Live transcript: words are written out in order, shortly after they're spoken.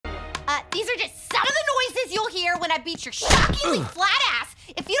These are just some of the noises you'll hear when I beat your shockingly flat ass.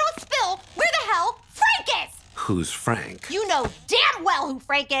 If you don't spill, where the hell Frank is? Who's Frank? You know damn well who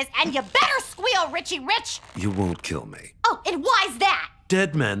Frank is, and you better squeal, Richie Rich. You won't kill me. Oh, and why's that?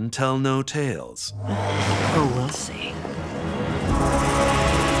 Dead men tell no tales. Oh, we'll see.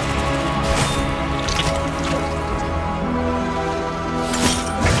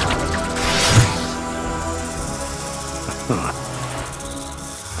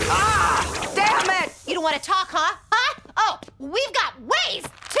 Damn it! You don't want to talk, huh? Oh, we've got ways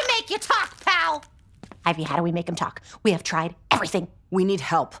to make you talk, pal. Ivy, how do we make him talk? We have tried everything. We need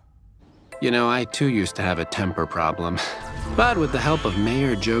help. You know, I too used to have a temper problem. But with the help of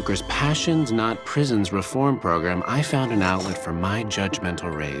Mayor Joker's Passions Not Prisons reform program, I found an outlet for my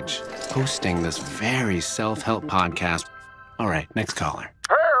judgmental rage, hosting this very self-help podcast. All right, next caller.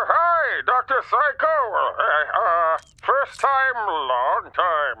 Hey, hi, Dr. Psycho. First time, long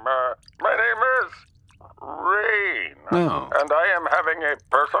time. My name is Rain. Oh. And I am having a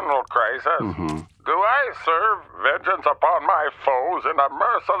personal crisis. Mm-hmm. Do I serve vengeance upon my foes in a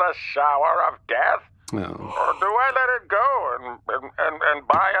merciless shower of death? No. Or do I let it go and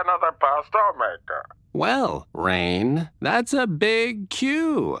buy another pasta maker? Well, Rain, that's a big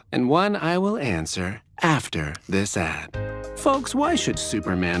cue, and one I will answer after this ad. Folks, why should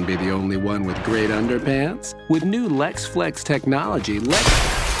Superman be the only one with great underpants? With new Lex Flex technology,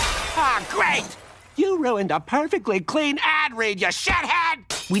 Ah, great! You ruined a perfectly clean ad read, you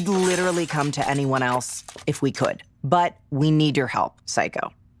shithead! We'd literally come to anyone else if we could. But we need your help,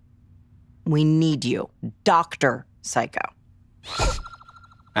 Psycho. We need you, Dr. Psycho.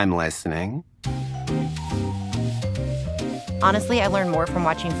 I'm listening. Honestly, I learned more from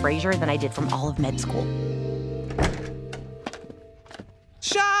watching Frasier than I did from all of med school.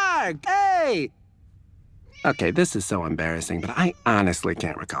 Shark! Hey! Okay, this is so embarrassing, but I honestly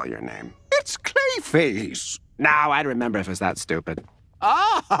can't recall your name. It's Clayface. No, I'd remember if it was that stupid.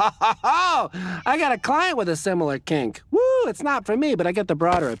 Oh, I got a client with a similar kink. Woo, it's not for me, but I get the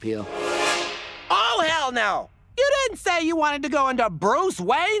broader appeal. Oh, hell no! You didn't say you wanted to go into Bruce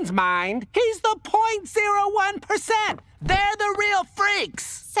Wayne's mind. He's the 0.01%. They're the real freaks.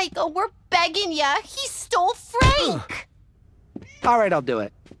 Psycho, we're begging ya. He stole Frank. All right, I'll do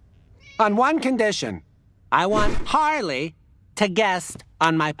it. On one condition. I want Harley to guest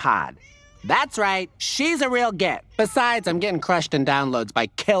on my pod. That's right, she's a real get. Besides, I'm getting crushed in downloads by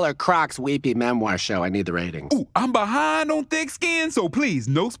Killer Croc's weepy memoir show. I need the ratings. Ooh, I'm behind on thick skin, so please,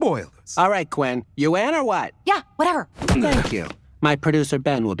 no spoilers. All right, Quinn, you in or what? Yeah, whatever. Thank you. My producer,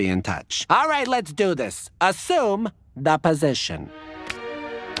 Ben, will be in touch. All right, let's do this. Assume the position.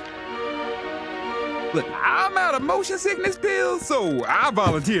 Look, I'm out of motion sickness pills, so I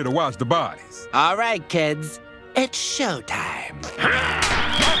volunteer to watch the bodies. All right, kids, it's showtime.